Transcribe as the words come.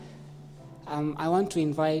I want to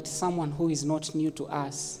invite someone who is not new to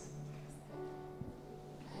us.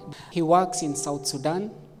 He works in South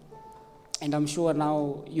Sudan, and I'm sure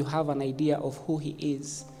now you have an idea of who he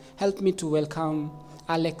is. Help me to welcome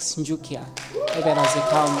Alex Njukia, even as he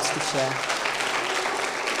comes to share.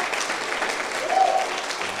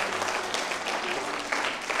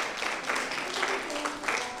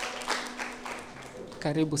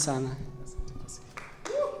 Karibu sana.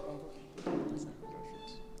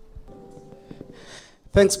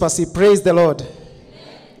 Thanks, Pasi. Praise the Lord.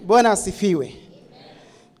 Bwana asifiwe.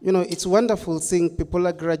 You know, it's wonderful seeing people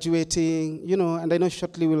are graduating, you know, and I know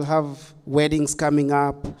shortly we'll have weddings coming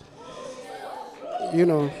up. You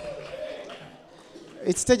know,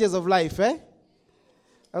 it's stages of life, eh?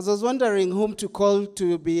 As I was wondering whom to call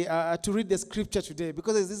to be to read the scripture today,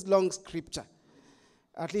 because it's this long scripture.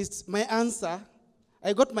 At least my answer,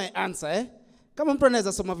 I got my answer, eh? Kama mtu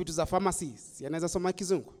anaweza soma vitu za pharmacy, si anaweza soma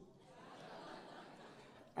kizungu.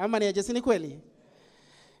 Ama ni ajasini kweli?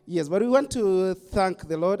 Yes, but we want to thank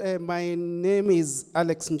the Lord. My name is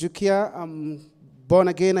Alex Njukia. I'm born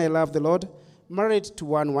again. I love the Lord. Married to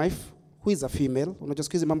one wife, who is a female. Unajua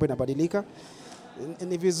siku hizi mambo inabadilika.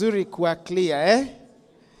 Ni vizuri kuwa clear, eh?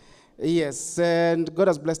 Yes, and God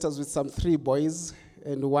has blessed us with some 3 boys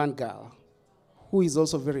and 1 girl, who is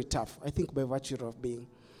also very tough, I think by virtue of being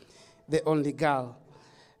the only girl.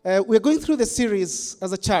 We're going through the series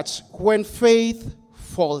as a church, When Faith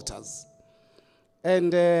Falters.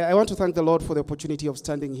 And I want to thank the Lord for the opportunity of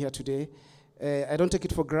standing here today. I don't take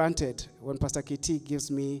it for granted when Pastor KT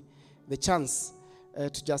gives me the chance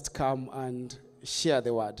to just come and share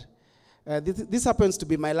the word. This happens to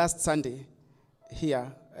be my last Sunday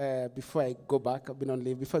here before I go back. I've been on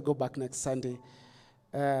leave. Before I go back next Sunday,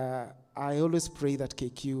 I always pray that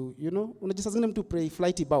KQ, you know, unajua zingine mtu pray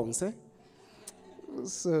flighty bounce, eh?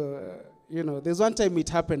 So, you know, there's one time it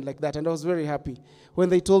happened like that, and I was very happy when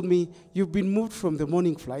they told me, you've been moved from the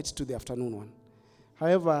morning flight to the afternoon one.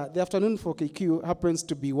 However, the afternoon for KQ happens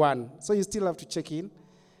to be 1, so you still have to check in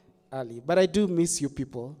early. But I do miss you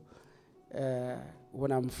people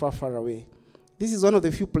when I'm far, far away. This is one of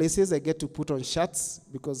the few places I get to put on shirts,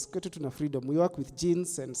 because kwetu tuna freedom. We work with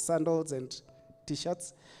jeans and sandals and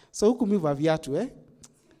t-shirts. So huku miva viatu, eh?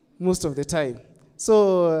 Most of the time.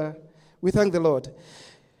 So we thank the Lord.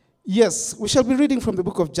 Yes, we shall be reading from the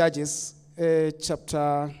book of Judges, we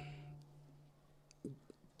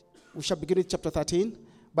shall begin with chapter 13,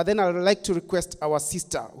 but then I would like to request our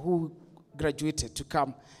sister who graduated to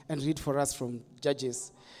come and read for us from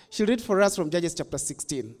Judges. She'll read for us from Judges chapter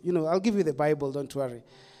 16. You know, I'll give you the Bible, don't worry.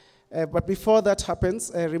 But before that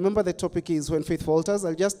happens, remember the topic is When Faith Falters.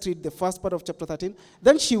 I'll just read the first part of chapter 13.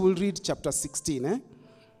 Then she will read chapter 16. Eh?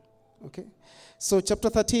 Okay. So chapter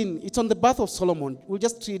 13, it's on the birth of Solomon. We'll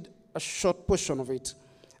just read a short portion of it.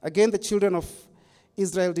 Again, the children of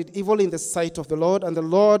Israel did evil in the sight of the Lord, and the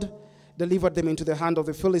Lord delivered them into the hand of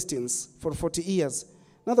the Philistines for 40 years.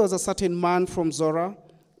 Now there was a certain man from Zorah,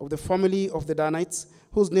 of the family of the Danites,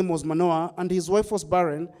 whose name was Manoah, and his wife was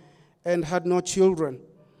barren and had no children.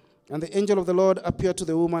 And the angel of the Lord appeared to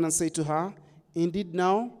the woman and said to her, indeed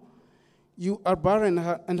now you are barren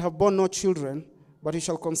and have borne no children, but you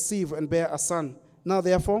shall conceive and bear a son. Now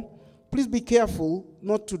therefore, please be careful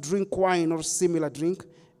not to drink wine or similar drink,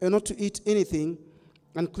 and not to eat anything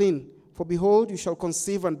unclean. For behold, you shall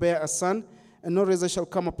conceive and bear a son, and no razor shall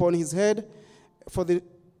come upon his head. For the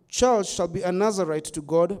child shall be a Nazarite to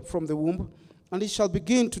God from the womb, and he shall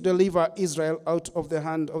begin to deliver Israel out of the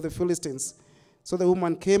hand of the Philistines. So the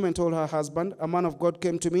woman came and told her husband, a man of God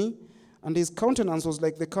came to me, and his countenance was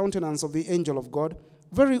like the countenance of the angel of God,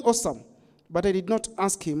 very awesome. But I did not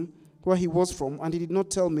ask him where he was from, and he did not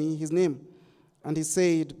tell me his name. And he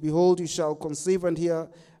said, behold, you shall conceive and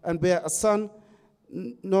bear a son,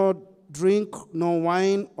 nor drink no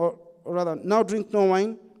wine, or rather, now drink no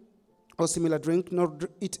wine or similar drink, nor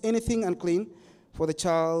eat anything unclean, for the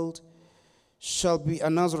child shall be a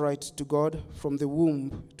Nazarite to God from the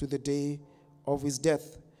womb to the day of his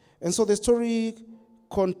death. And so the story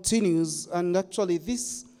continues, and actually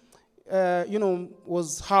this,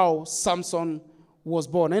 was how Samson was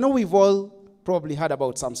born. I know we've all probably heard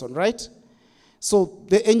about Samson, right? So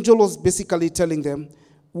the angel was basically telling them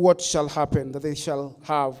what shall happen, that they shall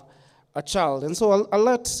have a child. And so I'll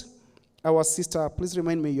let our sister, please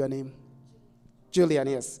remind me your name. Julian,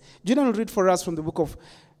 yes. Julian will read for us from the book of,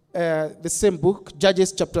 the same book,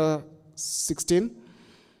 Judges chapter 16.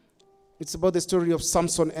 It's about the story of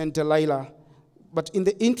Samson and Delilah. But in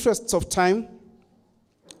the interests of time,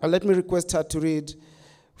 let me request her to read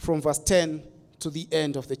from verse 10 to the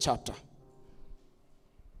end of the chapter.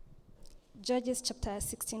 Judges chapter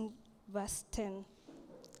 16, verse 10.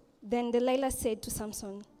 Then Delilah said to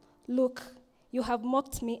Samson, "Look, you have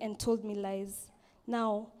mocked me and told me lies.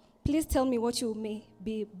 Now, please tell me what you may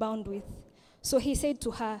be bound with." So he said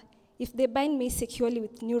to her, "If they bind me securely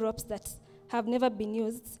with new ropes that have never been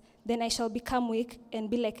used, then I shall become weak and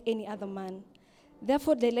be like any other man."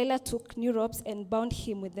 Therefore Delilah took new ropes and bound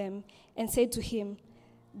him with them and said to him,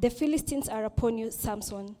 "The Philistines are upon you,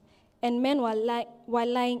 Samson." And men were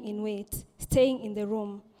lying in wait, staying in the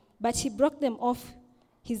room. But he broke them off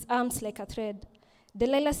his arms like a thread.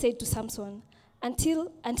 Delilah said to Samson,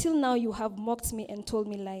 Until now you have mocked me and told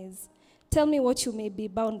me lies. Tell me what you may be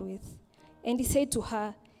bound with." And he said to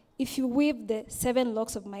her, "If you weave the 7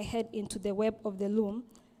 locks of my head into the web of the loom."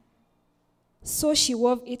 So she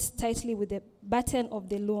wove it tightly with the button of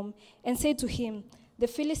the loom and said to him, "The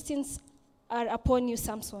Philistines are upon you,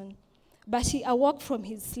 Samson." But he awoke from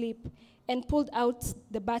his sleep and pulled out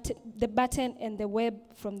the button and the web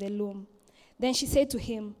from the loom. Then she said to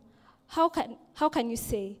him, How can you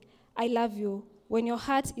say, "I love you," when your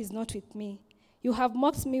heart is not with me? You have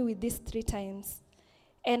mocked me with this 3 times,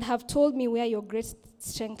 and have told me where your great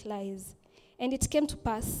strength lies. And it came to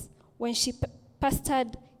pass, when she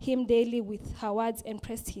pestered him daily with her words and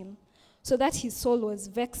pressed him, so that his soul was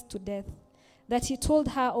vexed to death, that he told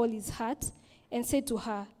her all his heart, and said to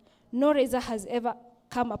her, "No razor has ever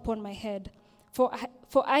come upon my head, for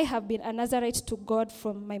I have been a Nazarite to God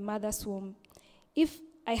from my mother's womb. If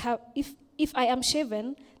I am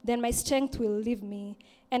shaven, then my strength will leave me,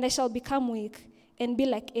 and I shall become weak and be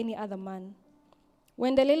like any other man."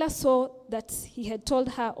 When Delilah saw that he had told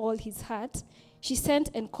her all his heart, she sent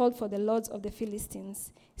and called for the lords of the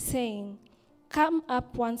Philistines, saying, "Come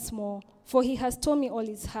up once more, for he has told me all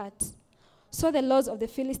his heart." So the lords of the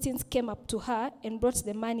Philistines came up to her and brought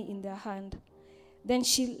the money in their hand. Then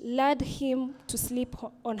she lured him to sleep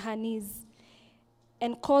on her knees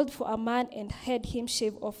and called for a man and had him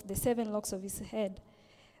shave off the 7 locks of his head.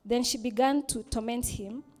 Then she began to torment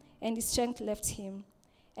him, and his strength left him.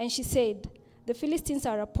 And she said, "The Philistines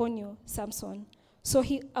are upon you, Samson." So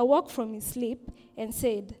he awoke from his sleep and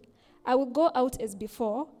said, "I will go out as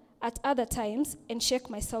before, at other times, and shake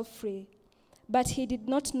myself free." But he did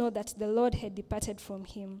not know that the Lord had departed from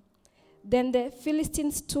him. Then the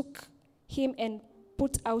Philistines took him and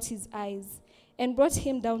put out his eyes, and brought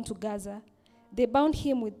him down to Gaza. They bound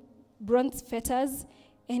him with bronze fetters,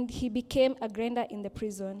 and he became a grinder in the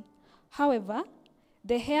prison. However,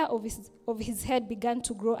 the hair of his head began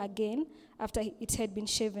to grow again after it had been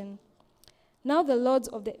shaven. Now the lords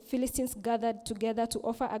of the Philistines gathered together to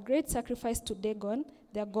offer a great sacrifice to Dagon,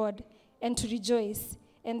 their god, and to rejoice.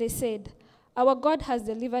 And they said, "Our God has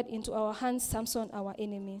delivered into our hands Samson, our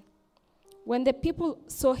enemy." When the people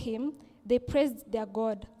saw him, they praised their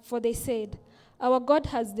God, for they said, "Our God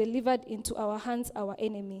has delivered into our hands our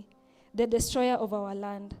enemy, the destroyer of our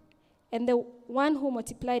land, and the one who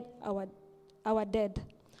multiplied our dead."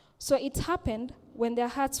 So it happened, when their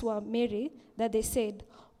hearts were merry, that they said,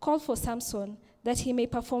 "Call for Samson, that he may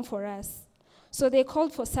perform for us." So they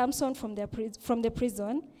called for Samson from the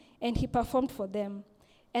prison, and he performed for them.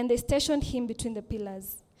 And they stationed him between the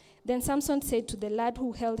pillars. Then Samson said to the lad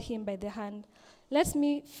who held him by the hand, "Let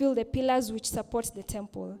me feel the pillars which support the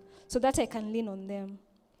temple, so that I can lean on them."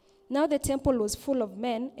 Now the temple was full of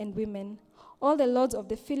men and women. All the lords of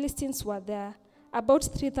the Philistines were there, about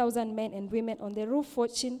 3,000 men and women on the roof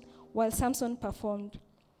watching while Samson performed.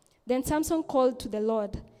 Then Samson called to the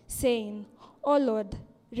Lord, saying, "O Lord,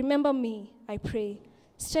 remember me, I pray.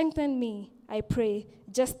 Strengthen me, I pray,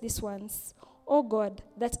 just this once. O God,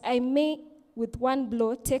 that I may with one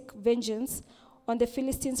blow take vengeance on the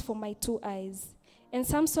Philistines for my 2 eyes." And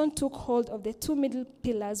Samson took hold of the 2 middle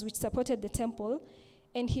pillars which supported the temple,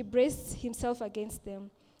 and he braced himself against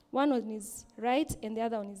them, one on his right and the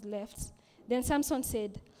other on his left. Then Samson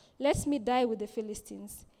said, "Let me die with the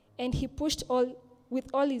Philistines." And he pushed with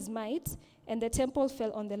all his might, and the temple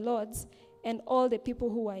fell on the lords and all the people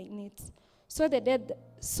who were in it. So the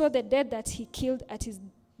dead that he killed at his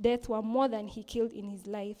death were more than he killed in his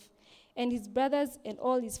life. And his brothers and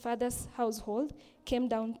all his father's household came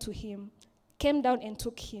down and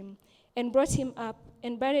took him, and brought him up,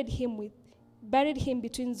 and buried him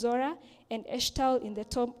between Zorah and Eshtaol in the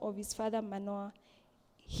tomb of his father Manoah.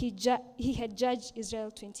 He had judged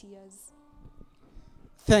Israel 20 years.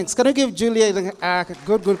 Thanks. Can you give Julia a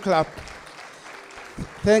good clap?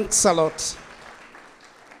 Thanks a lot.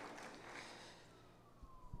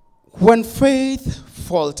 When faith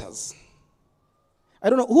falters. I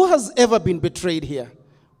don't know, who has ever been betrayed here?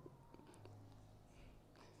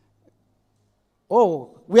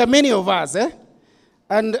 Oh, we are many of us, eh?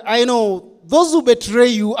 And I know those who betray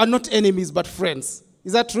you are not enemies but friends.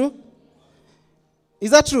 Is that true?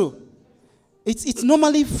 Is that true? It's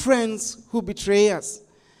normally friends who betray us.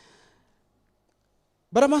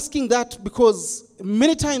 But I'm asking that because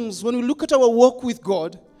many times when we look at our walk with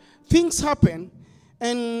God, things happen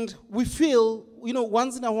and we feel,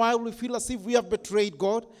 once in a while we feel as if we have betrayed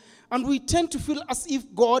God, and we tend to feel as if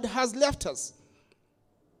God has left us.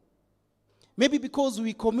 Maybe because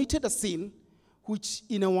we committed a sin which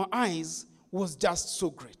in our eyes was just so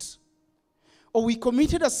great. Or we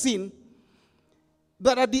committed a sin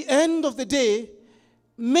that at the end of the day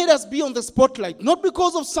made us be on the spotlight. Not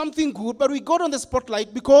because of something good, but we got on the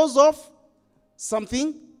spotlight because of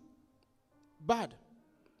something bad.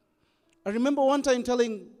 I remember one time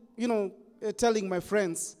telling my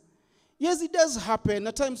friends, yes, it does happen.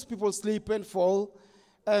 At times people slip and fall.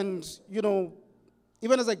 And,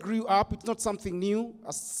 even as I grew up, it's not something new.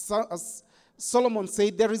 As Solomon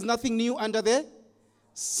said, there is nothing new under the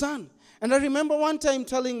sun. And I remember one time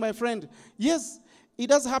telling my friend, yes, it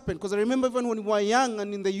does happen. Because I remember even when we were young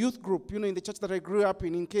and in the youth group, in the church that I grew up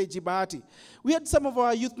in KG Bahati, we had some of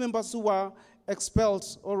our youth members who were expelled,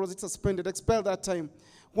 or was it suspended, expelled that time.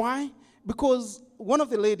 Why? Because one of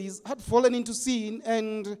the ladies had fallen into sin,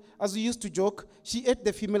 and as we used to joke, she ate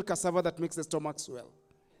the female cassava that makes the stomach swell.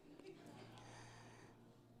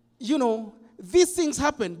 These things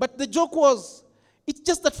happen, but the joke was, it's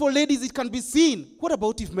just that for ladies it can be seen. What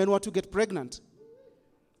about if men were to get pregnant?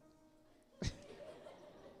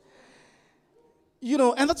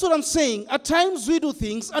 And that's what I'm saying. At times we do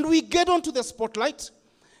things and we get onto the spotlight,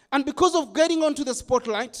 and because of getting onto the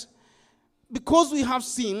spotlight, because we have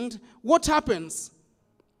sinned, what happens?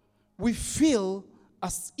 We feel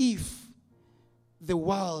as if the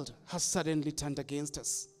world has suddenly turned against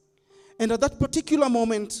us. And at that particular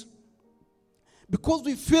moment, because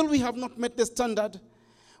we feel we have not met the standard,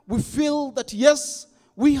 we feel that, yes,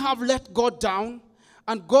 we have let God down,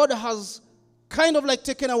 and God has kind of like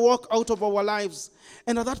taken a walk out of our lives.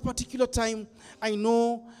 And at that particular time, I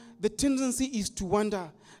know the tendency is to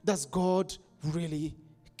wonder, does God really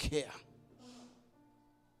care?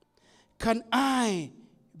 Can I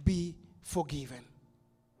be forgiven?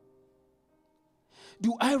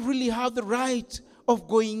 Do I really have the right of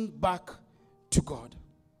going back to God?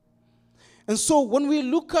 And so when we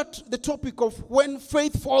look at the topic of when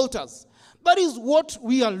faith falters, that is what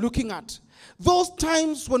we are looking at. Those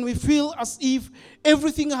times when we feel as if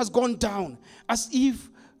everything has gone down, as if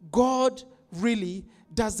God really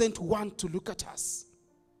doesn't want to look at us.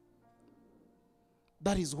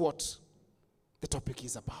 That is what the topic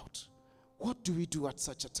is about. What do we do at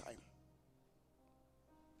such a time?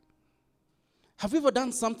 Have you ever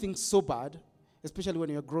done something so bad, especially when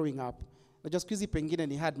you're growing up? Just kizi pengine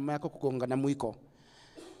ni hard mako kugonga na mwiko.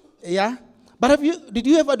 Yeah? But did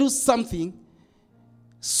you ever do something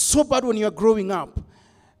so bad when you were growing up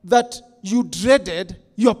that you dreaded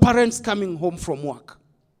your parents coming home from work?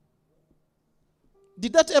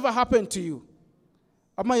 Did that ever happen to you?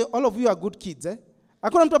 All of you are good kids, eh?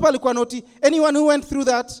 Hakuna mtu hapa alikuwa noti. Anyone who went through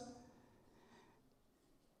that?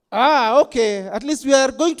 Okay. At least we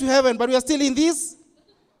are going to heaven, but we are still in this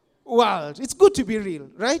world. It's good to be real,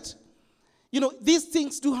 right? These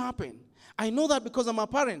things do happen. I know that because I'm a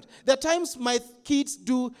parent. There are times my kids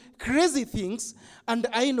do crazy things, and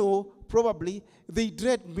I know probably they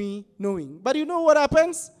dread me knowing. But you know what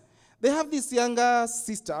happens? They have this younger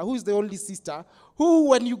sister, who is the only sister, who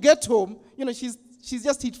when you get home, she's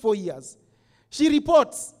just hit 4 years. She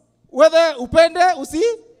reports, whether upende, usi,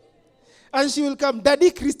 and she will come,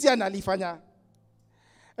 Daddy Christian alifanya.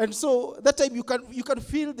 And so that time you can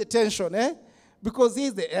feel the tension, because he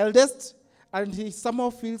is the eldest, and he somehow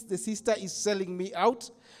feels the sister is selling me out,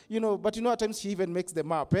 but at times she even makes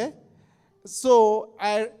them up, So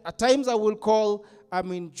at times I will call,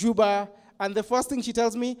 I'm in Juba, and the first thing she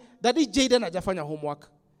tells me, Daddy Jaden hajafanya homework.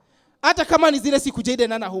 Hata kama ni zile siku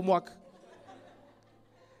Jaden ana homework.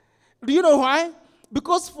 Do you know why?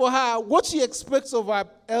 Because for her, what she expects of her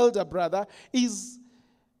elder brother is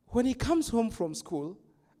when he comes home from school,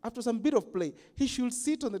 after some bit of play, he should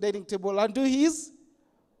sit on the dining table and do his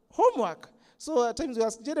homework. So at times you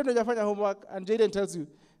ask, Jaden hajafanya homework, and Jaden tells you,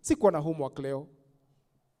 sikuwa na homework leo.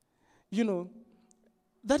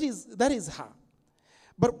 That is her.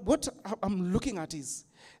 But what I'm looking at is,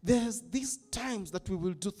 there's these times that we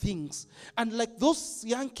will do things. And like those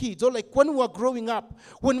young kids, or like when we were growing up,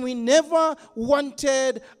 when we never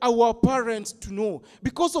wanted our parents to know,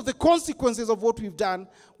 because of the consequences of what we've done,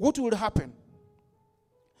 what will happen?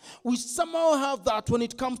 We somehow have that when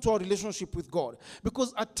it comes to our relationship with God.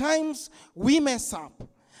 Because at times we mess up.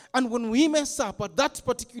 And when we mess up at that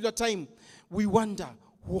particular time, we wonder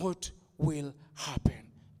what will happen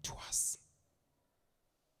to us.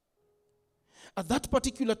 At that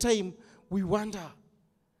particular time, we wonder,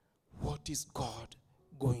 what is God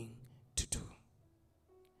going to do?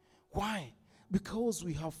 Why? Because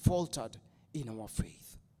we have faltered in our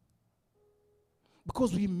faith.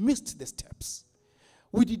 Because we missed the steps.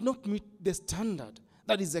 We did not meet the standard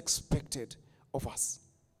that is expected of us.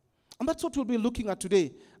 And that's what we'll be looking at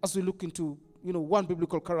today as we look into, one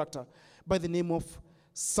biblical character by the name of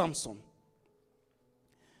Samson.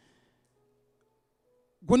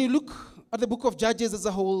 When you look at the book of Judges as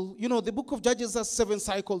a whole, the book of Judges has 7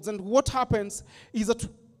 cycles. And what happens is that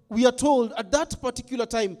we are told at that particular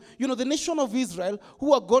time, the nation of Israel,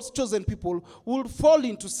 who are God's chosen people, will fall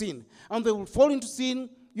into sin. And they will fall into sin,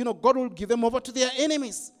 God will give them over to their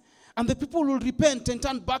enemies. And the people will repent and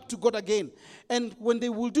turn back to God again. And when they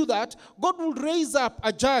will do that, God will raise up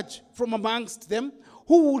a judge from amongst them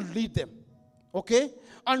who will lead them. Okay?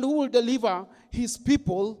 And who will deliver his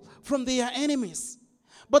people from their enemies.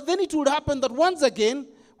 But then it will happen that once again,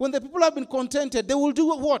 when the people have been contented, they will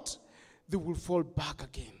do what? They will fall back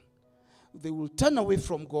again. They will turn away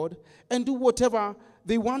from God and do whatever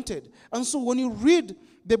they wanted. And so when you read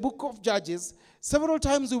the book of Judges, several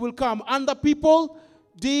times it will come, and the people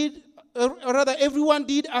did, or rather everyone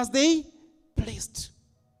did as they pleased.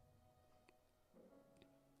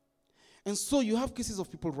 And so you have cases of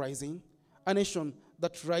people rising, a nation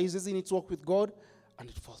that rises in its walk with God, and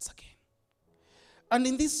it falls again. And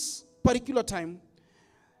in this particular time,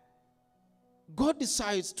 God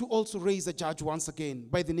decides to also raise a judge once again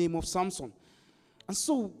by the name of Samson. And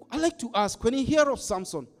so I like to ask, when you hear of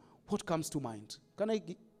Samson, what comes to mind? Can I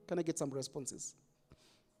get some responses?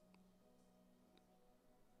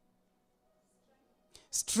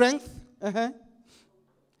 Strength. A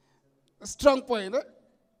strong point.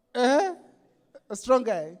 A strong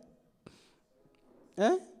guy.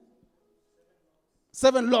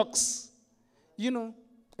 7 locks.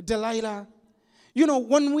 Delilah.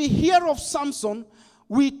 When we hear of Samson,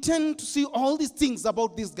 we tend to see all these things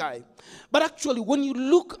about this guy. But actually, when you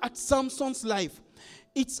look at Samson's life,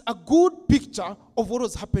 it's a good picture of what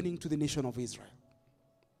was happening to the nation of Israel.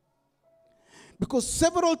 Because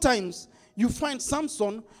several times you find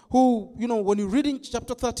Samson who, when you read in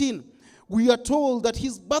chapter 13, we are told that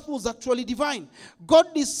his birth was actually divine. God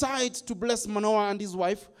decides to bless Manoah and his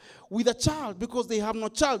wife with a child because they have no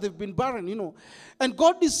child. They've been barren, And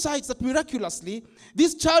God decides that miraculously,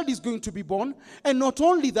 this child is going to be born. And not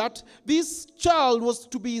only that, this child was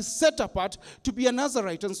to be set apart to be a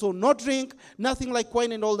Nazarite. And so no drink, nothing like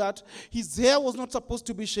wine and all that. His hair was not supposed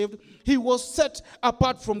to be shaved. He was set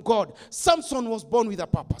apart from God. Samson was born with a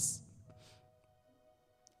purpose.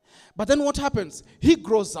 But then what happens? He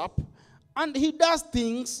grows up and he does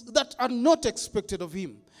things that are not expected of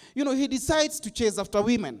him. He decides to chase after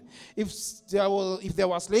women. If there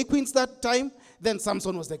were slave queens that time, then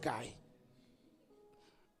Samson was the guy.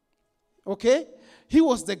 Okay? He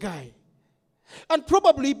was the guy. And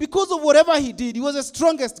probably because of whatever he did, he was the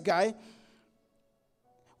strongest guy.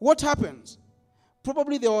 What happened?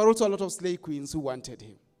 Probably there were also a lot of slave queens who wanted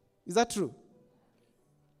him. Is that true?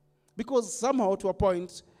 Because somehow, to a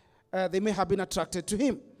point, they may have been attracted to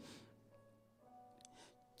him.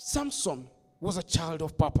 Samson was a child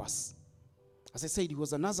of purpose. As I said, he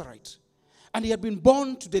was a Nazarite. And he had been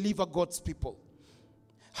born to deliver God's people.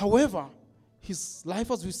 However, his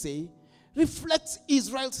life, as we say, reflects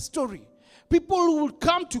Israel's story. People who will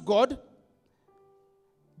come to God,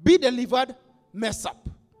 be delivered, mess up.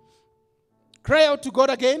 Cry out to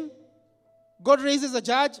God again. God raises a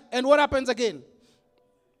judge. And what happens again?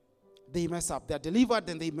 They mess up. They're delivered,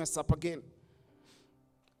 then they mess up again.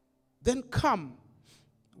 Then come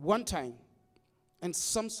one time, and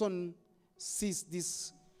Samson sees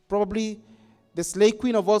this, probably the slave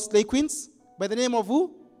queen of all slave queens, by the name of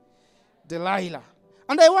who? Delilah.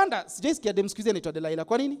 And I wonder, sijasikia dem siku hizi anaitwa Delilah,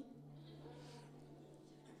 kwa nini?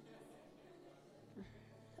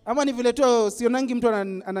 Ama ni vile tu sionangi mtu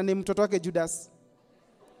ananame mtoto wake Judas.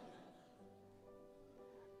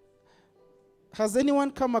 Has anyone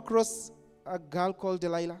come across a girl called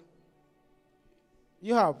Delilah?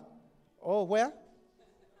 You have? Oh, where?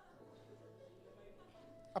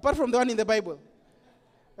 Apart from the one in the Bible.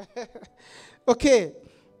 Okay.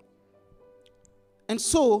 And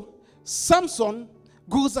so, Samson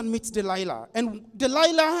goes and meets Delilah. And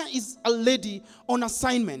Delilah is a lady on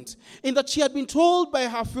assignment, in that she had been told by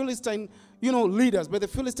her Philistine, leaders, by the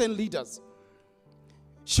Philistine leaders.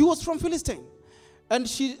 She was from Philistine. And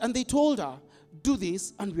they told her, do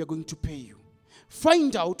this and we are going to pay you.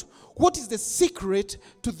 Find out what is the secret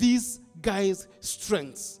to these guys'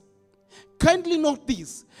 strengths. Kindly note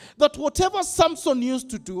this, that whatever Samson used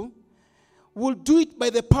to do, will do it by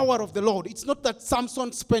the power of the Lord. It's not that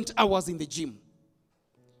Samson spent hours in the gym.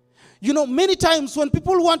 You know, many times when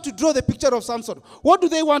people want to draw the picture of Samson, what do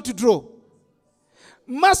they want to draw?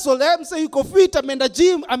 Muscle, say you go fit, I'm in the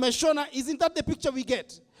gym, I'm a shona. Isn't that the picture we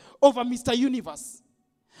get of a Mr. Universe?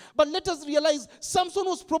 But let us realize Samson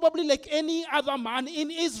was probably like any other man in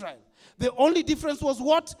Israel. The only difference was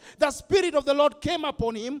what? The Spirit of the Lord came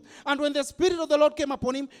upon him. And when the Spirit of the Lord came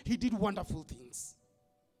upon him, he did wonderful things.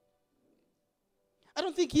 I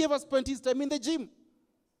don't think he ever spent his time in the gym.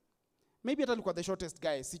 Maybe hata alikuwa the shortest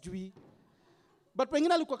guy, sijui. But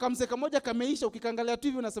pengine alikuwa kamse kamoja kameisha, ukikangalia tu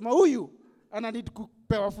hivi unasema huyu ana need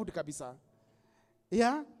kupewa food kabisa.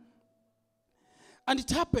 Yeah? And it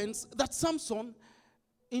happens that Samson,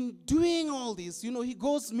 in doing all this, you know, he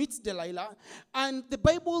goes, meets Delilah, and the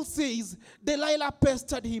Bible says Delilah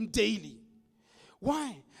pestered him daily.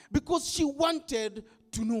 Why? Because she wanted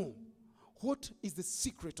to know, what is the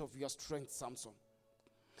secret of your strength, Samson?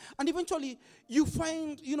 And eventually, you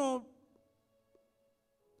find, you know,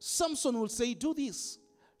 Samson will say, do this,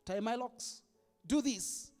 tie my locks, do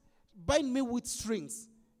this, bind me with strings.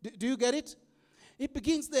 Do you get it? It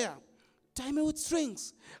begins there, tie me with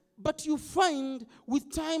strings. But you find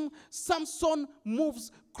with time, Samson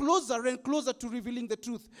moves closer and closer to revealing the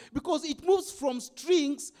truth. Because it moves from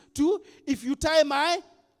strings to, if you tie my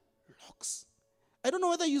locks. I don't know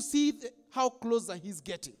whether you see how closer he's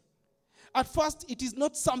getting. At first, it is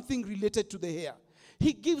not something related to the hair.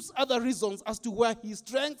 He gives other reasons as to where his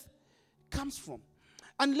strength comes from.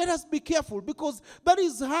 And let us be careful, because that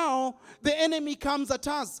is how the enemy comes at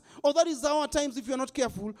us. Or that is how at times, if you're not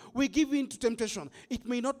careful, we give in to temptation. It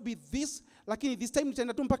may not be this, lakini this time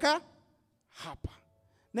nitaenda tu mpaka hapa.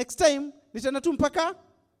 Next time nitaenda tu mpaka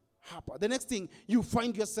hapa. The next thing, you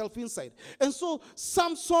find yourself inside. And so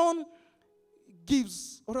Samson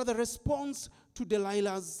gives, or rather responds to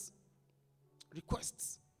Delilah's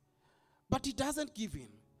requests. But he doesn't give in.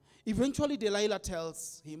 Eventually Delilah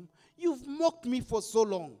tells him, you've mocked me for so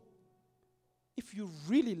long. If you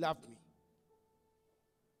really love me.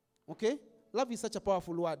 Okay? Love is such a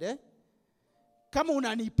powerful word, eh? Kama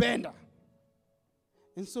unanipenda.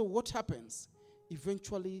 And so what happens?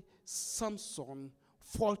 Eventually Samson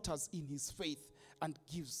falters in his faith and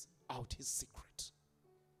gives out his secret.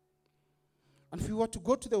 And if we were to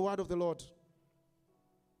go to the word of the Lord,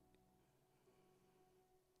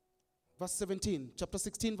 verse 17, chapter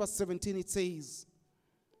 16, verse 17, it says,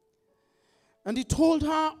 and he told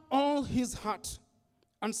her all his heart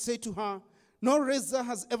and said to her, no razor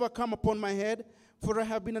has ever come upon my head, for I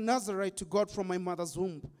have been a Nazarite to God from my mother's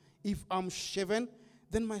womb. If I'm shaven,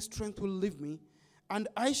 then my strength will leave me, and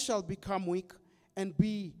I shall become weak and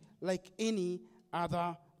be like any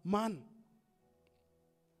other man.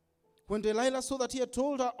 When Delilah saw that he had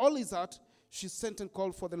told her all his heart, she sent and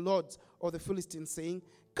called for the lords of the Philistines, saying,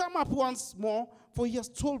 come up once more, for he has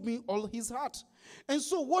told me all his heart. And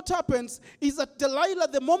so what happens is that Delilah,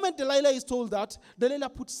 the moment Delilah is told that, Delilah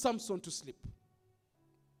puts Samson to sleep.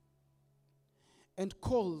 And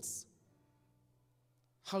calls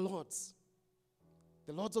her lords,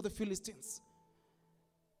 the lords of the Philistines.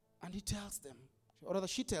 And he tells them, or rather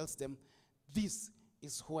she tells them, this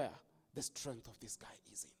is where the strength of this guy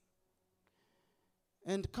is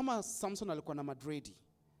in. And kama Samson alikuwa na madredi,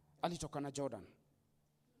 alitoka na Jordan.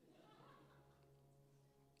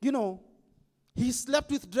 You know, he slept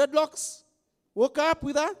with dreadlocks, woke up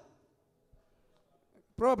with her.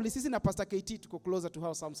 Probably, sisi na Pastor KT to go closer to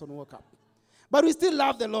how Samson woke up. But we still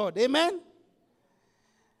love the Lord, amen?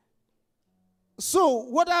 So,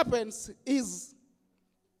 what happens is,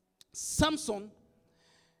 Samson,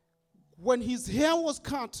 when his hair was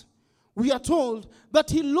cut, we are told that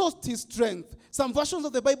he lost his strength. Some versions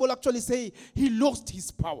of the Bible actually say he lost his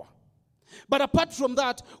power. But apart from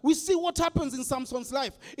that, we see what happens in Samson's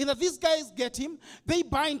life. In that these guys get him, they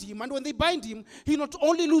bind him, and when they bind him, he not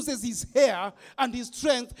only loses his hair and his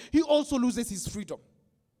strength, he also loses his freedom.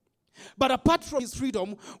 But apart from his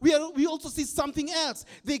freedom, we also see something else.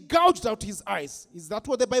 They gouged out his eyes. Is that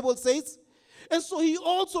what the Bible says? And so he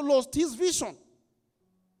also lost his vision.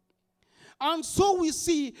 And so we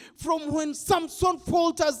see from when Samson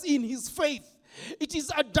falters in his faith, it is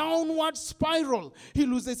a downward spiral. He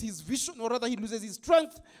loses his vision, or rather he loses his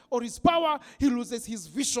strength or his power. He loses his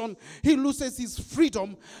vision. He loses his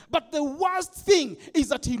freedom. But the worst thing is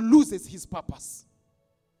that he loses his purpose.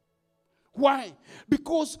 Why?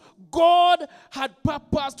 Because God had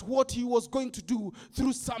purposed what he was going to do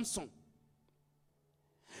through Samson.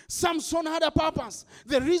 Samson had a purpose.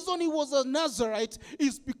 The reason he was a Nazarite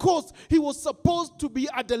is because he was supposed to be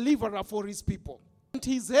a deliverer for his people. And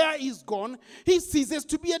his hair is gone. He ceases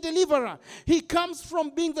to be a deliverer. He comes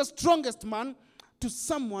from being the strongest man to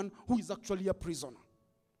someone who is actually a prisoner.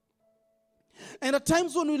 And at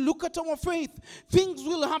times when we look at our faith, things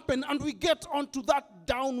will happen and we get onto that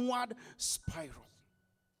downward spiral.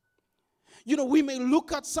 We may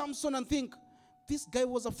look at Samson and think, this guy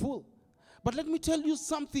was a fool. But let me tell you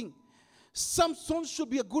something. Samson should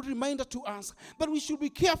be a good reminder to us that we should be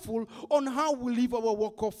careful on how we live our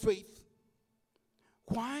walk of faith.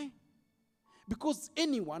 Why? Because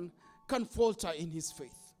anyone can falter in his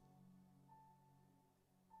faith.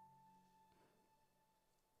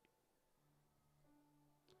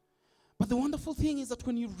 But the wonderful thing is that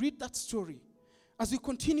when you read that story, as we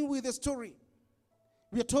continue with the story,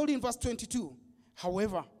 we are told in verse 22,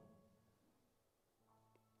 however,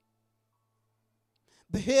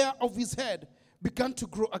 the hair of his head began to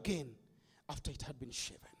grow again after it had been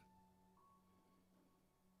shaven.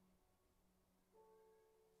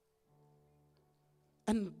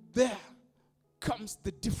 And there comes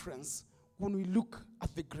the difference when we look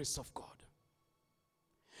at the grace of God.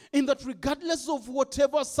 In that regardless of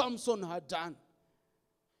whatever Samson had done,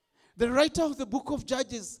 the writer of the book of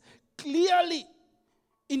Judges clearly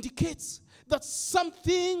indicates that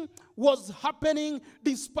something was happening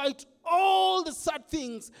despite all the sad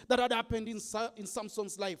things that had happened in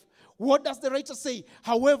Samson's life. What does the writer say?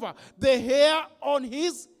 However, the hair on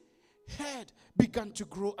his head began to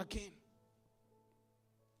grow again.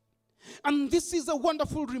 And this is a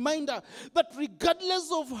wonderful reminder that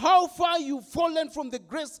regardless of how far you've fallen from the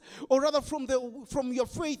grace, or rather from your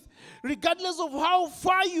faith, regardless of how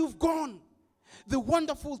far you've gone, the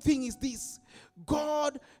wonderful thing is this: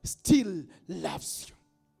 God still loves you.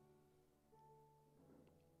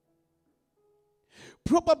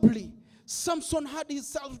 Probably Samson had his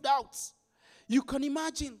self-doubts. You can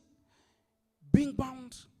imagine being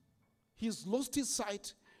bound. He's lost his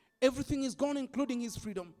sight. Everything is gone, including his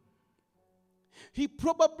freedom. He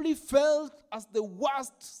probably felt as the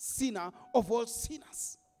worst sinner of all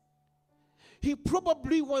sinners. He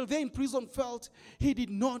probably, while there in prison, felt he did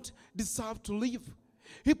not deserve to live.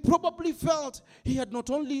 He probably felt he had not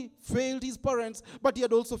only failed his parents, but he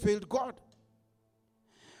had also failed God.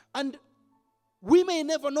 And we may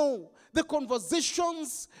never know the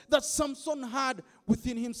conversations that Samson had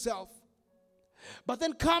within himself. But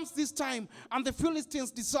then comes this time, and the Philistines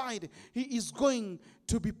decide he is going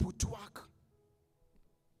to be put to work.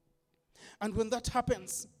 And when that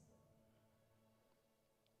happens,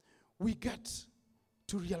 we get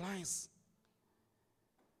to realize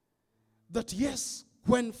that yes,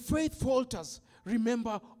 when faith falters,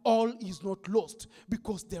 remember, all is not lost,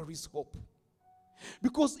 because there is hope.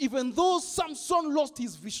 Because even though Samson lost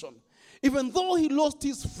his vision, even though he lost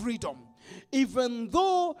his freedom, even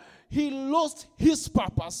though he lost his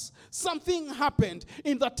purpose, something happened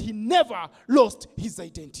in that he never lost his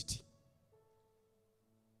identity.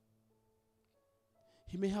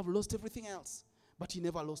 He may have lost everything else, but he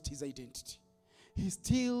never lost his identity. He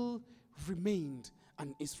still remained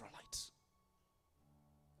an Israelite.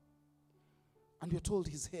 And we are told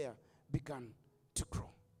his hair began to grow.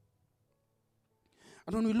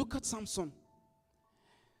 And when we look at Samson,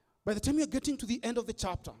 by the time you're getting to the end of the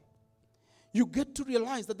chapter, you get to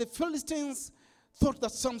realize that the Philistines thought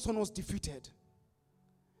that Samson was defeated.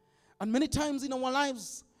 And many times in our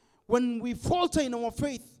lives, when we falter in our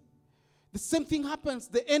faith, the same thing happens.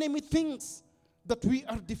 The enemy thinks that we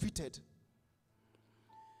are defeated.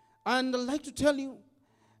 And I'd like to tell you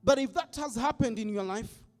that if that has happened in your life,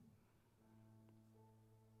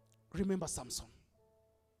 remember Samson.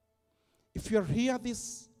 If you're here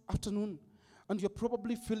this afternoon and you're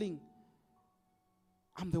probably feeling,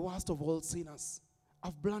 I'm the worst of all sinners.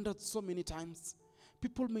 I've blundered so many times.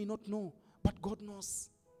 People may not know, but God knows.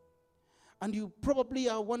 And you probably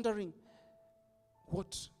are wondering,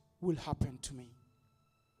 what will happen to me?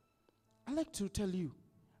 I'd like to tell you,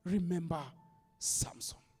 remember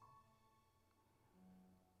Samson.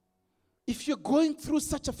 If you're going through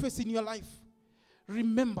such a phase in your life,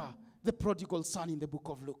 remember the prodigal son in the book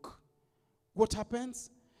of Luke. What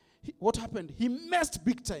happens? What happened? He messed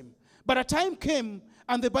big time. But a time came,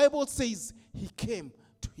 and the Bible says he came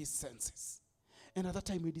to his senses. And at that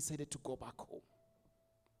time, he decided to go back home.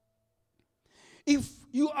 If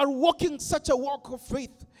you are walking such a walk of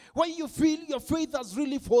faith, where you feel your faith has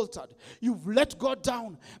really faltered, you've let God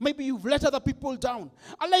down, maybe you've let other people down,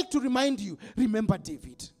 I'd like to remind you, remember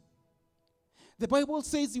David. The Bible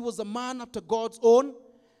says he was a man after God's own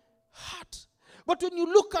heart. But when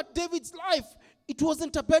you look at David's life, it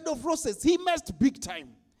wasn't a bed of roses. He messed big time.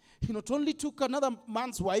 He not only took another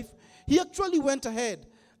man's wife, he actually went ahead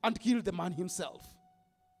and killed the man himself.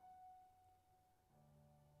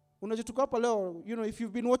 Unajituka hapa leo, if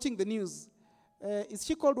you've been watching the news, is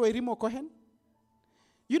she called Wairimo Cohen?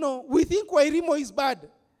 We think Wairimo is bad.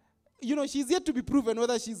 she's yet to be proven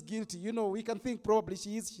whether she's guilty. We can think probably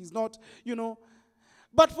she is, she's not,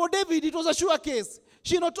 But for David, it was a sure case.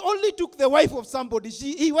 She not only took the wife of somebody,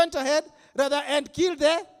 he went ahead rather and killed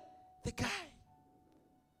the guy.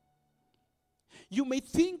 You may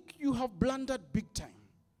think you have blundered big time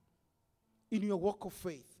in your walk of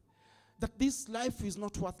faith, that this life is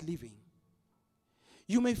not worth living.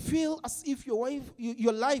 You may feel as if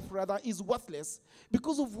your life is worthless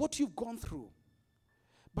because of what you've gone through.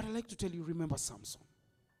 But I'd like to tell you, remember Samson.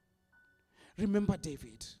 Remember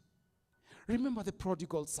David. Remember the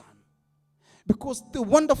prodigal son. Because the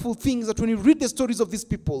wonderful thing is that when you read the stories of these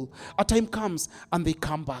people, a time comes and they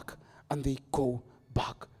come back and they go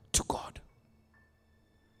back to God.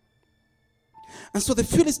 And so the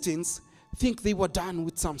Philistines think they were done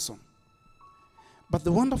with Samson. But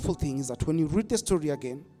the wonderful thing is that when you read the story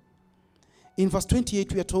again, in verse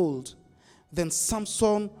 28 we are told, then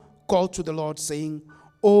Samson called to the Lord saying,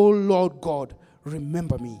 "O Lord God,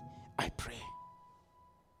 remember me, I pray.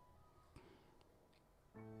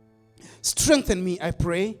 Strengthen me, I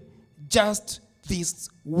pray, just these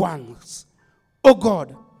once. O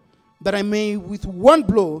God, that I may with one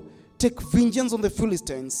blow take vengeance on the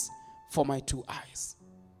Philistines for my 2 eyes."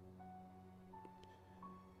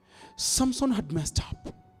 Samson had messed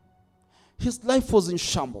up. His life was in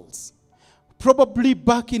shambles. Probably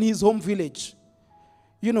back in his home village.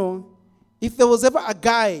 If there was ever a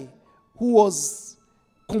guy who was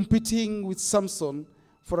competing with Samson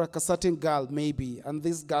for a certain girl, maybe, and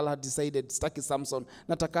this girl had decided, Staki Samson,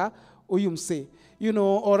 nataka uyumse,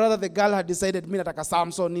 or rather the girl had decided, mi nataka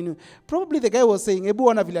Samson, probably the guy was saying, ebu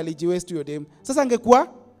wana vile alijiwest to your dem. Sasa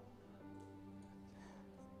angekuwa?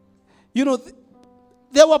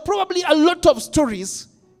 There were probably a lot of stories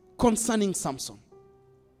concerning Samson.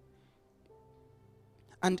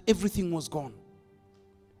 And everything was gone.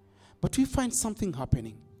 But we find something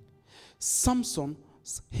happening.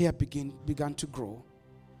 Samson's hair began to grow.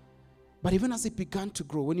 But even as it began to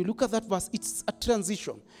grow, when you look at that verse, it's a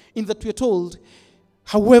transition. In that we're told,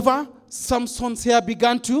 however, Samson's hair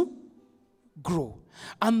began to grow.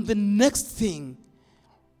 And the next thing,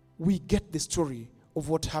 we get the story of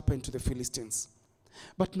what happened to the Philistines.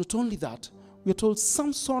 But not only that, we are told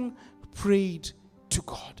Samson prayed to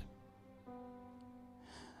God.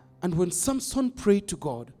 And when Samson prayed to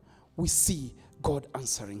God, we see God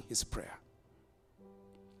answering his prayer.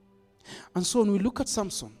 And so when we look at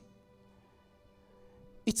Samson,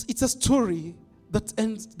 it's a story that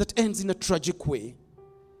ends in a tragic way.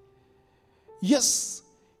 Yes,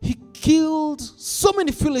 he killed so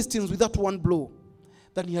many Philistines with that one blow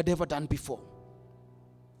than he had ever done before.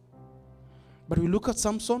 But we look at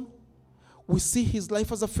Samson, we see his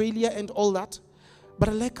life as a failure and all that. But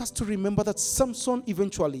I'd like us to remember that Samson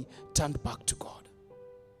eventually turned back to God.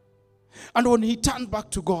 And when he turned back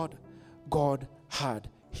to God, God heard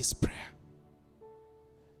his prayer.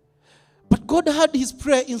 But God heard his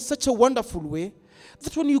prayer in such a wonderful way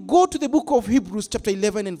that when you go to the book of Hebrews chapter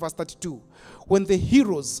 11 and verse 32, when the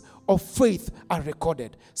heroes of faith are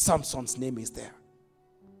recorded, Samson's name is there.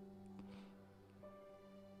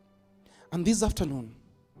 And this afternoon,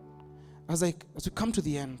 as we come to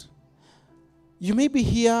the end, you may be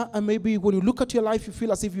here and maybe when you look at your life, you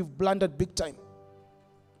feel as if you've blundered big time.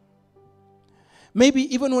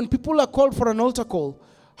 Maybe even when people are called for an altar call,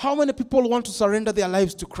 how many people want to surrender their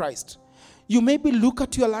lives to Christ? You maybe look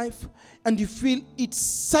at your life and you feel it's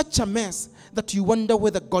such a mess that you wonder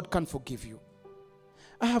whether God can forgive you.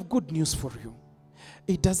 I have good news for you.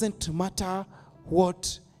 It doesn't matter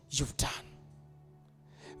what you've done.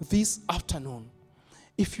 This afternoon,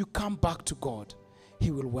 if you come back to God, He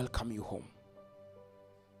will welcome you home.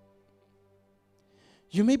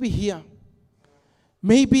 You may be here.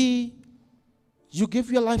 Maybe you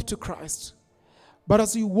gave your life to Christ. But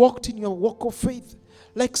as you walked in your walk of faith,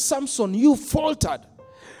 like Samson, you faltered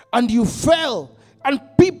and you fell and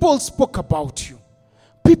people spoke about you.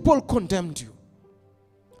 People condemned you.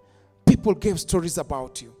 People gave stories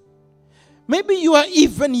about you. Maybe you are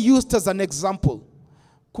even used as an example.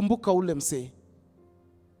 Kumbuka ule mse.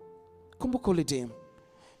 Kumbuka ule dame.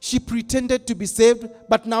 She pretended to be saved,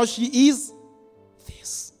 but now she is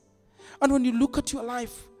this. And when you look at your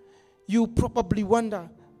life, you probably wonder,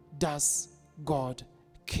 does God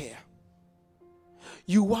care?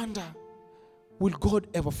 You wonder, will God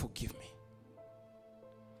ever forgive me?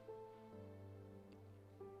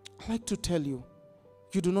 I'd like to tell you,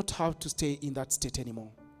 you do not have to stay in that state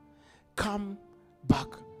anymore. Come back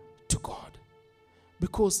to God.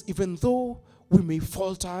 Because even though we may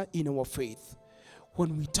falter in our faith,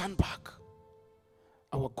 when we turn back,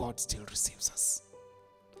 our God still receives us.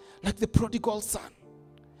 Like the prodigal son,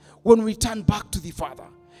 when we turn back to the Father,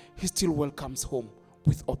 he still welcomes home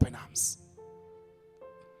with open arms.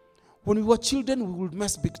 When we were children, we would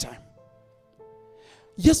mess big time.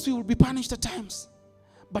 Yes, we will be punished at times,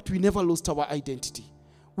 but we never lost our identity.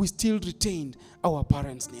 We still retained our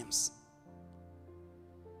parents' names.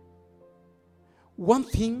 One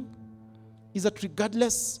thing is that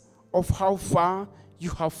regardless of how far you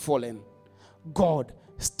have fallen, God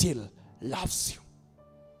still loves you.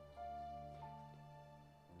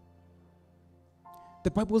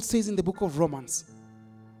 The Bible says in the book of Romans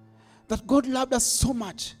that God loved us so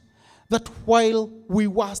much that while we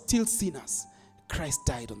were still sinners, Christ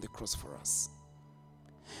died on the cross for us.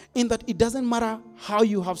 In that it doesn't matter how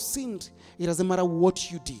you have sinned, it doesn't matter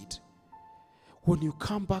what you did. When you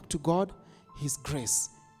come back to God, His grace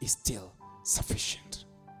is still sufficient.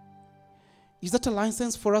 Is that a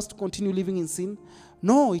license for us to continue living in sin?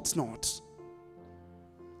 No, it's not.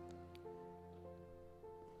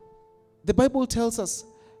 The Bible tells us,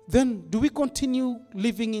 then do we continue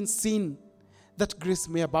living in sin that grace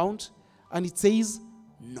may abound? And it says,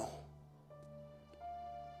 no.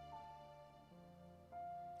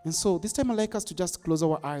 And so this time I'd like us to just close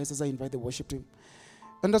our eyes as I invite the worship team.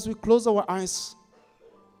 And as we close our eyes,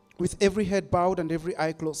 with every head bowed and every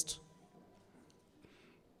eye closed,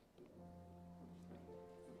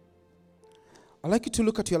 I'd like you to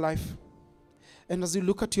look at your life. And as you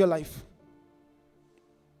look at your life,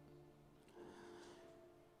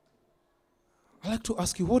 I'd like to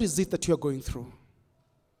ask you, what is it that you are going through?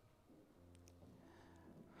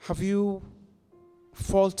 Have you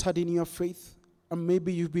faltered in your faith? And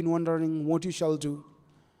maybe you've been wondering what you shall do.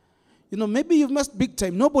 You know, maybe you've messed big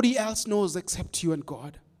time. Nobody else knows except you and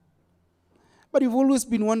God. But you've always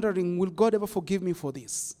been wondering, will God ever forgive me for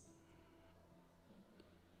this?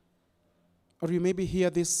 Or you may be here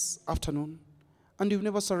this afternoon and you've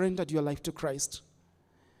never surrendered your life to Christ.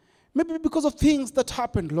 Maybe because of things that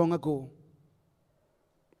happened long ago.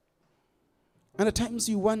 And at times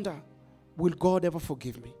you wonder, will God ever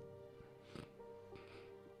forgive me?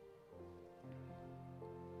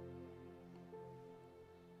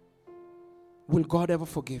 Will God ever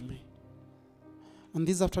forgive me? And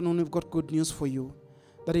this afternoon we've got good news for you,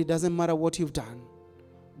 that it doesn't matter what you've done,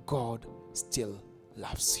 God still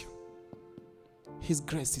loves you. His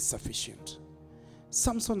grace is sufficient.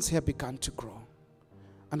 Samson's hair began to grow.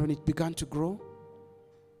 And when it began to grow,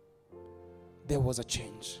 there was a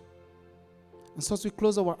change. And so as we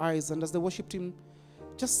close our eyes and as the worship team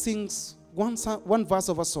just sings one verse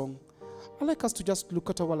of a song, I'd like us to just look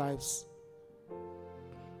at our lives.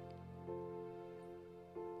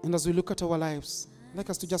 And as we look at our lives, I'd like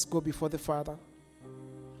us to just go before the Father.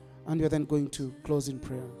 And we're then going to close in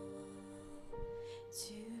prayer.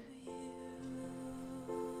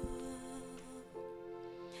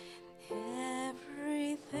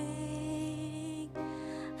 Everything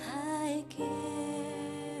I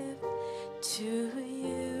give to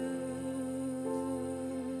you,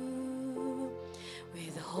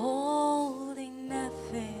 withholding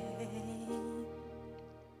nothing,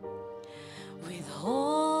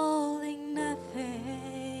 withholding nothing.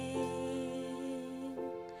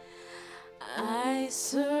 I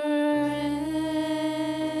surrender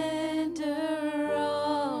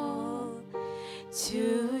all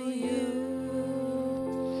to you.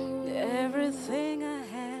 Everything I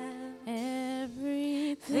have,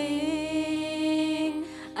 everything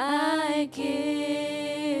I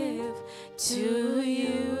give to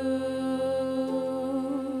you,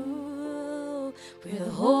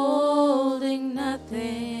 withholding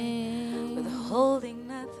nothing, withholding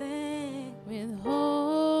nothing,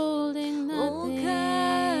 withholding nothing. Oh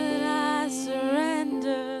God, I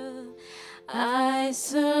surrender, I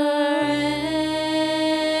surrender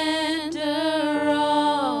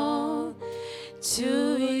all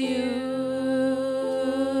to you.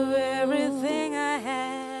 Everything I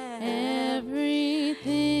have,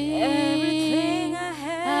 everything I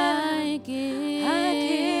have, I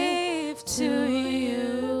give to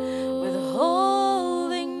you,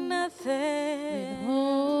 withholding nothing,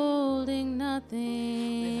 withholding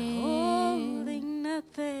nothing, withholding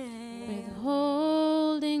nothing,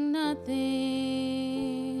 withholding nothing.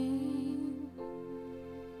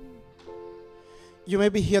 You may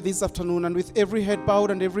be here this afternoon and with every head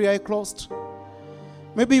bowed and every eye closed.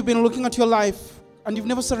 Maybe you've been looking at your life and you've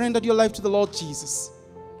never surrendered your life to the Lord Jesus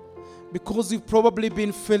because you've probably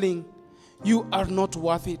been feeling you are not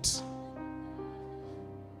worth it.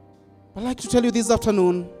 I'd like to tell you this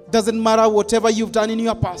afternoon, doesn't matter whatever you've done in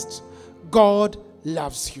your past, God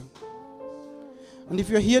loves you. And if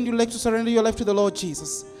you're here and you'd like to surrender your life to the Lord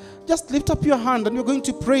Jesus, just lift up your hand and we're going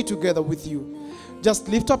to pray together with you. Just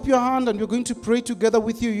lift up your hand and we're going to pray together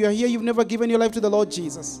with you. You are here, you've never given your life to the Lord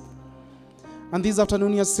Jesus. And this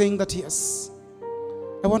afternoon you're saying that, yes,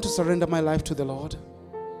 I want to surrender my life to the Lord.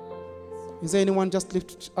 Is there anyone? Just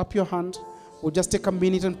lift up your hand. We'll just take a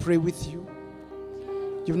minute and pray with you.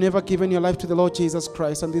 You've never given your life to the Lord Jesus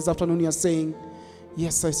Christ, and this afternoon you're saying,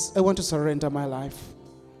 yes, I want to surrender my life.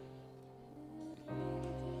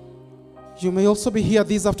 You may also be here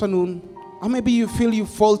this afternoon, or maybe you feel you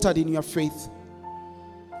faltered in your faith.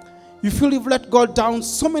 You feel you've let God down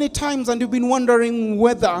so many times and you've been wondering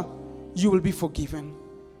whether you will be forgiven.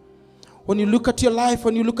 When you look at your life,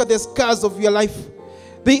 when you look at the scars of your life,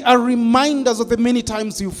 they are reminders of the many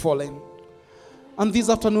times you've fallen. And this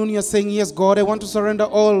afternoon you're saying, yes, God, I want to surrender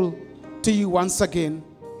all to you once again.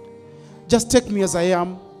 Just take me as I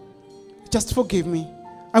am. Just forgive me.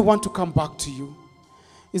 I want to come back to you.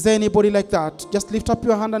 Is there anybody like that? Just lift up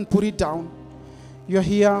your hand and put it down. You're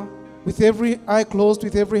here with every eye closed,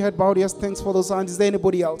 with every head bowed. Yes, thanks for those hands. Is there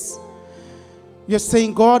anybody else? You're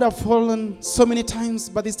saying, God, I've fallen so many times,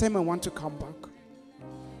 but this time I want to come back.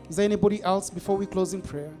 Is there anybody else before we close in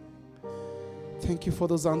prayer? Thank you for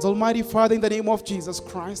those hands. Almighty Father, in the name of Jesus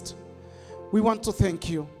Christ, we want to thank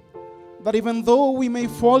you that even though we may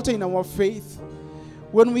falter in our faith,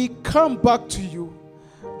 when we come back to you,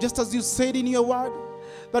 just as you said in your word,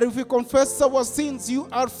 that if we confess our sins, you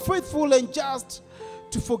are faithful and just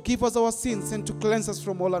to forgive us our sins and to cleanse us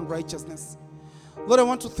from all unrighteousness. Lord, I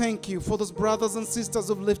want to thank you for those brothers and sisters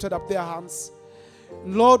who've lifted up their hands.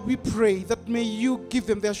 Lord, we pray that may you give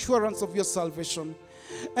them the assurance of your salvation,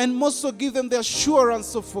 and most so give them the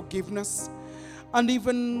assurance of forgiveness, and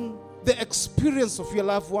even the experience of your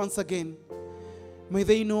love once again. May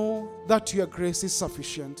they know that your grace is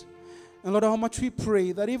sufficient. And Lord, how much we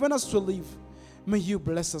pray that even as we live, may you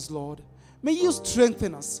bless us, Lord. May you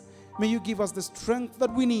strengthen us. May you give us the strength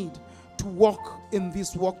that we need to walk in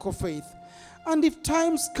this walk of faith. And if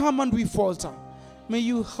times come and we falter, may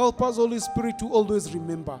you help us, Holy Spirit, to always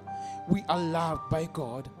remember we are loved by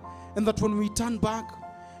God. And that when we turn back,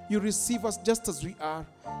 you receive us just as we are.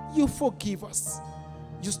 You forgive us.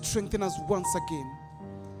 You strengthen us once again,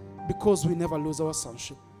 because we never lose our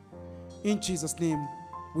sonship. In Jesus' name,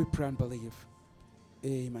 we pray and believe.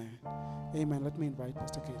 Amen. Amen. Let me invite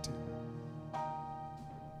Pastor Katie.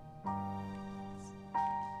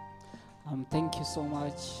 Thank you so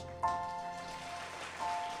much.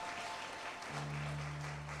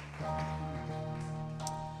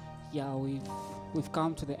 Yeah, we've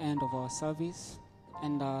come to the end of our service,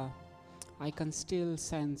 and I can still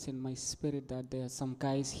sense in my spirit that there are some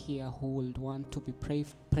guys here who would want to be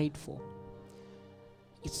prayed for.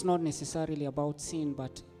 It's not necessarily about sin,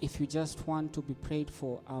 but if you just want to be prayed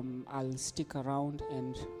for, I'll stick around,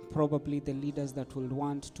 and probably the leaders that will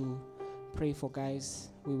want to pray for guys,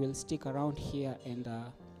 we will stick around here, and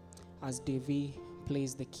as Devi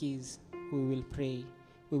plays the keys, we will pray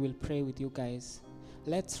with you guys.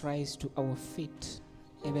 Let's rise to our feet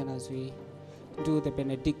even as we do the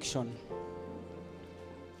benediction.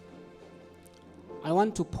 I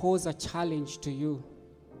want to pose a challenge to you.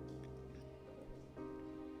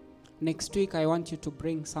 Next week, I want you to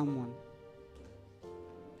bring someone.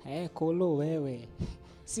 Kolo wewe.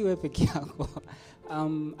 Siwe peke yako.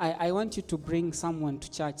 I want you to bring someone to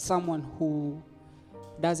church, someone who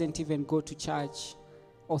doesn't even go to church,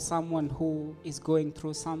 or someone who is going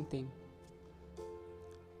through something.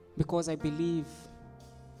 Because I believe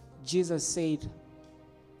Jesus said,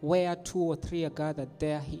 where 2 or 3 are gathered,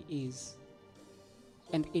 there he is.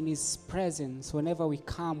 And in his presence, whenever we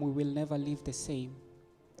come, we will never live the same.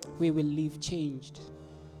 We will live changed.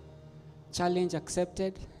 Challenge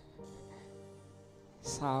accepted.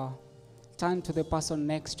 So turn to the person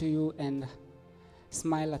next to you and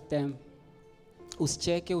smile at them.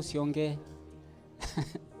 Usicheke, usionge.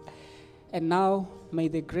 And now, may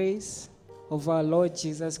the grace of our Lord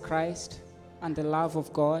Jesus Christ and the love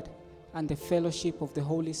of God and the fellowship of the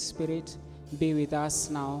Holy Spirit be with us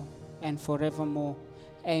now and forevermore.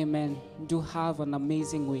 Amen. Do have an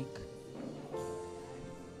amazing week.